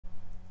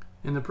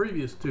In the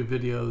previous two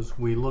videos,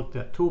 we looked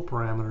at tool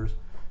parameters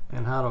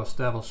and how to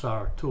establish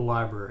our tool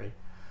library.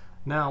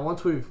 Now,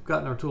 once we've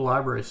gotten our tool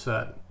library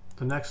set,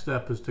 the next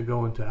step is to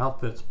go into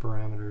outfits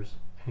parameters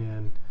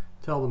and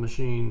tell the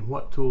machine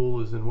what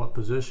tool is in what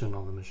position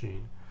on the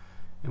machine.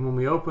 And when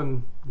we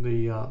open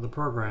the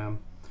program,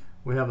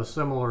 we have a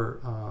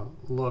similar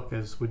look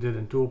as we did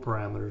in tool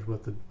parameters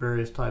with the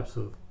various types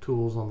of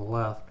tools on the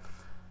left.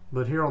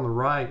 But here on the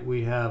right,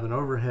 we have an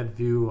overhead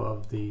view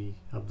of the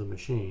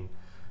machine.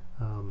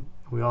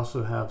 We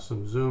also have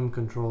some zoom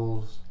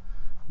controls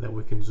that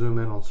we can zoom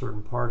in on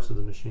certain parts of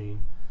the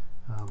machine.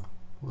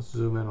 Let's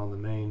zoom in on the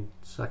main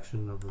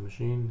section of the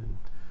machine.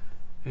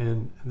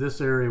 And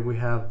this area we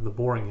have the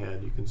boring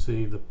head. You can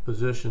see the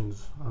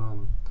positions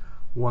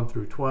 1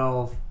 through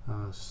 12,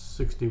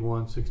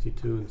 61,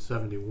 62, and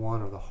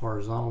 71 are the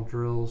horizontal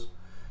drills.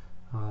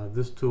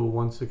 This tool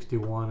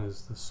 161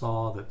 is the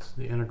saw, that's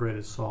the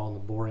integrated saw on the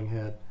boring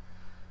head.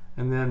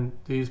 And then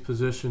these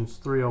positions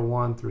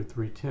 301 through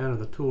 310 are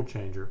the tool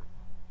changer.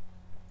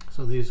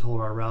 So these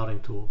hold our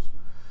routing tools.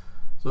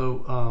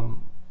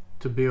 So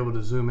to be able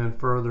to zoom in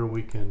further,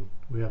 we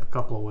have a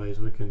couple of ways.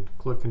 We can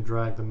click and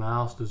drag the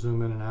mouse to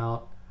zoom in and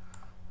out.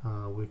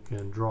 We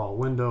can draw a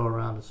window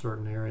around a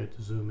certain area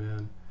to zoom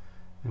in,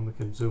 and we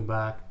can zoom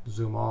back,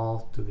 zoom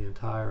all to the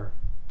entire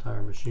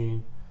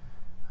machine.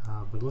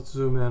 But let's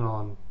zoom in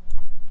on,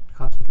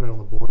 concentrate on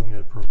the boring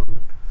head for a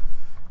moment.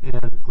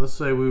 And let's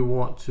say we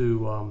want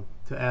to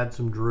add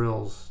some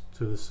drills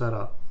to the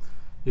setup.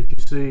 If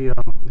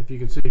you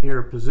can see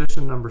here,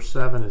 position number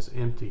 7 is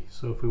empty.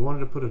 So if we wanted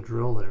to put a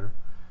drill there,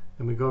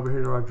 then we go over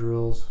here to our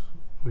drills,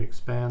 we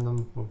expand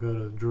them, we'll go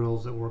to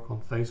drills that work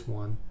on face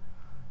 1,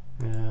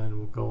 and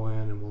we'll go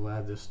in and we'll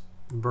add this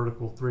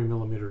vertical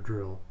 3mm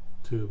drill.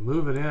 To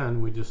move it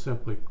in, we just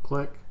simply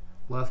click,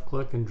 left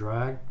click and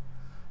drag,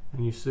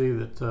 and you see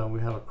that we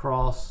have a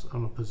cross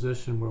on a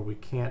position where we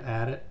can't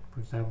add it.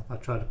 For example, if I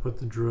try to put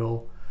the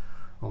drill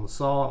on the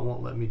saw, it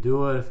won't let me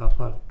do it. If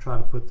I try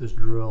to put this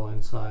drill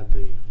inside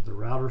the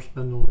router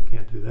spindle, it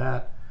can't do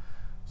that.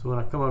 So when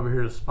I come over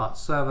here to spot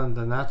 7,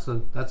 then that's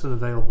an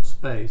available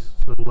space,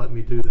 so it'll let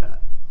me do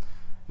that.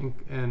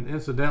 And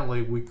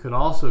incidentally, we could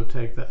also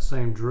take that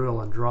same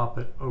drill and drop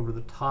it over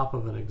the top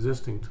of an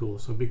existing tool.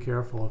 So be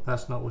careful, if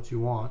that's not what you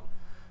want,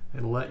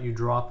 it'll let you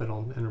drop it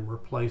on and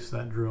replace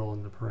that drill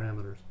in the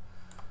parameters.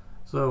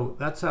 So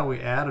that's how we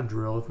add a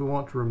drill. If we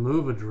want to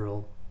remove a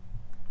drill,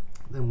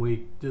 then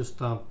we just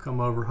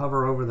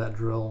hover over that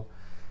drill,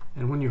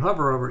 and when you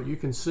hover over it, you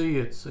can see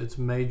its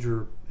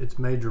major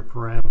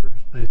parameters.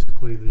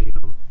 Basically,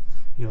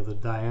 the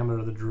diameter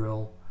of the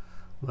drill.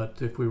 But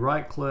if we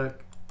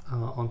right-click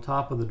on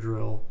top of the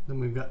drill, then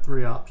we've got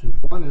 3 options.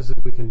 One is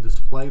that we can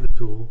display the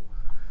tool.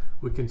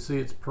 We can see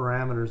its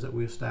parameters that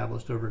we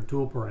established over in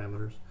tool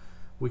parameters.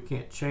 We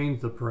can't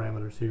change the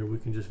parameters here. We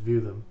can just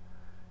view them.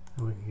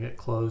 And we can get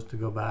closed to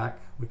go back.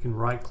 We can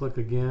right-click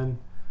again.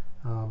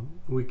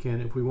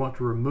 If we want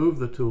to remove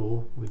the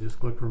tool, we just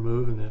click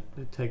remove and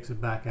it takes it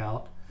back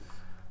out.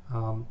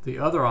 The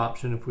other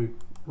option, if we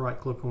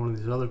right-click on one of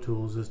these other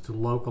tools, is to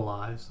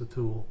localize the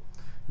tool.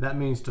 That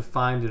means to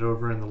find it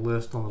over in the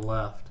list on the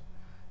left.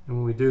 And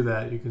when we do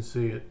that, you can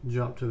see it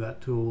jump to that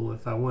tool.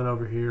 If I went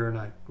over here and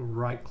I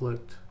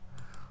right-clicked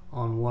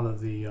on one of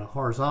the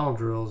horizontal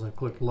drills and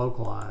clicked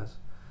localize,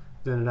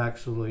 then it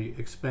actually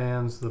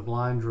expands the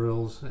blind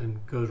drills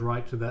and goes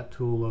right to that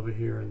tool over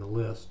here in the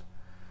list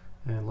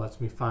and lets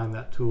me find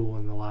that tool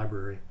in the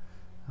library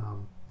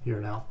here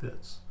in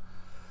Outfits.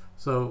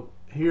 So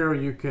here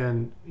you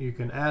can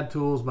add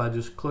tools by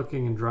just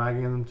clicking and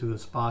dragging them to the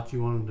spot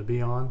you want them to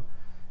be on.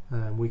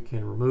 And we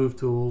can remove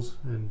tools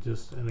and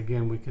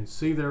again we can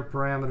see their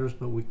parameters,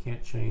 but we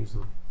can't change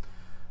them.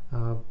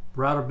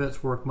 Router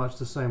bits work much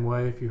the same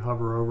way. If you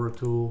hover over a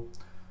tool,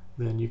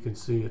 then you can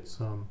see its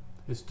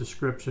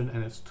description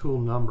and its tool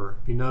number.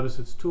 If you notice,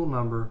 its tool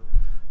number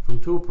from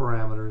tool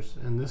parameters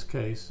in this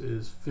case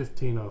is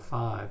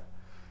 1505.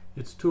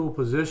 Its tool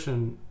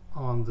position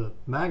on the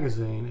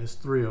magazine is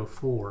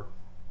 304.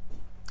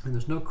 And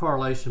there's no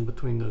correlation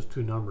between those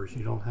two numbers.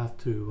 You don't have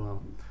to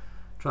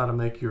try to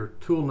make your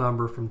tool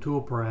number from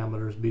tool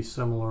parameters be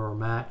similar or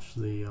match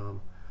the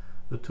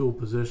tool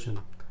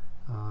position.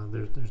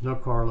 There's no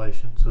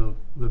correlation. So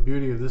the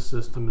beauty of this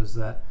system is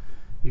that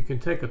you can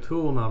take a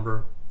tool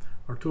number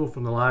or tool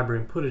from the library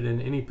and put it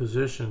in any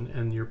position,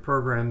 and your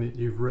program that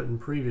you've written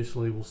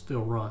previously will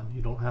still run.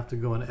 You don't have to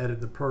go and edit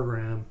the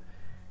program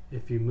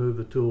if you move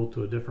the tool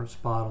to a different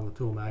spot on the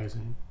tool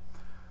magazine.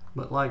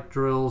 But like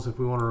drills, if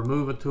we want to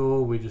remove a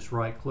tool, we just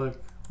right-click,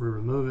 we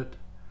remove it.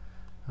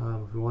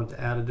 If we want to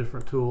add a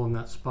different tool in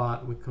that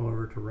spot, we come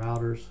over to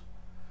routers,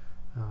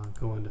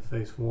 go into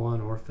face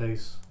 1 or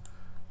face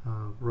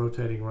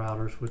rotating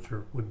routers, which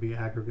would be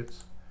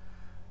aggregates.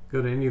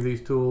 Go to any of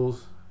these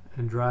tools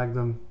and drag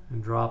them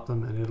and drop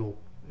them, and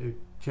it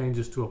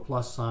changes to a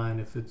plus sign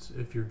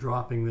if you're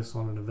dropping this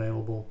on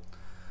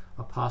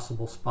a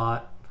possible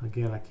spot.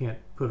 Again, I can't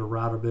put a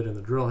router bit in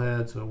the drill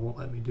head, so it won't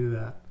let me do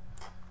that.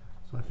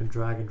 So I can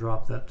drag and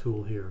drop that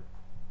tool here.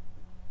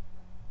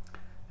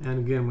 And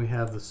again, we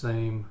have the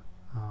same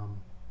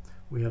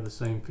we have the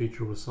same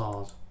feature with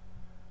saws.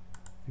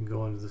 You can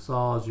go into the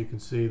saws, you can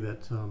see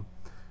that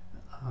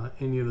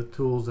any of the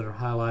tools that are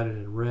highlighted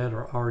in red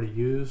are already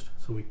used,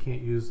 so we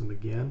can't use them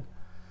again.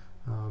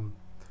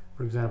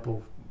 For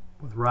example,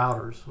 with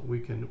routers, we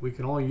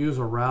can only use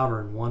a router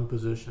in one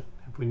position.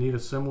 If we need a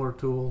similar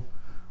tool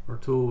or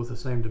tool with the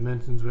same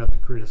dimensions, we have to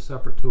create a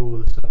separate tool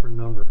with a separate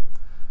number.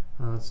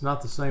 It's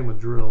not the same with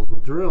drills.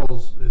 With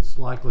drills, it's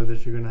likely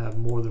that you're going to have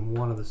more than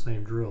one of the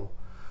same drill.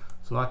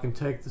 So I can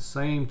take the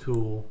same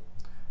tool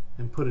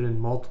and put it in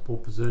multiple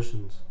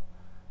positions,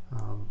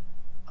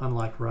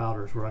 unlike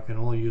routers where I can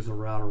only use a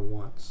router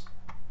once.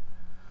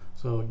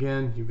 So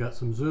again, you've got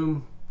some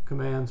zoom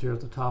commands here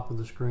at the top of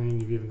the screen.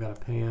 You've even got a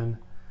pan,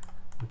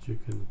 which you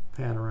can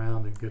pan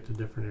around and get to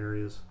different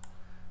areas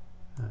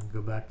and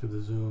go back to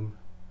the zoom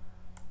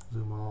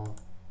all,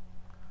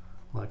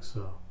 like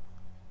so.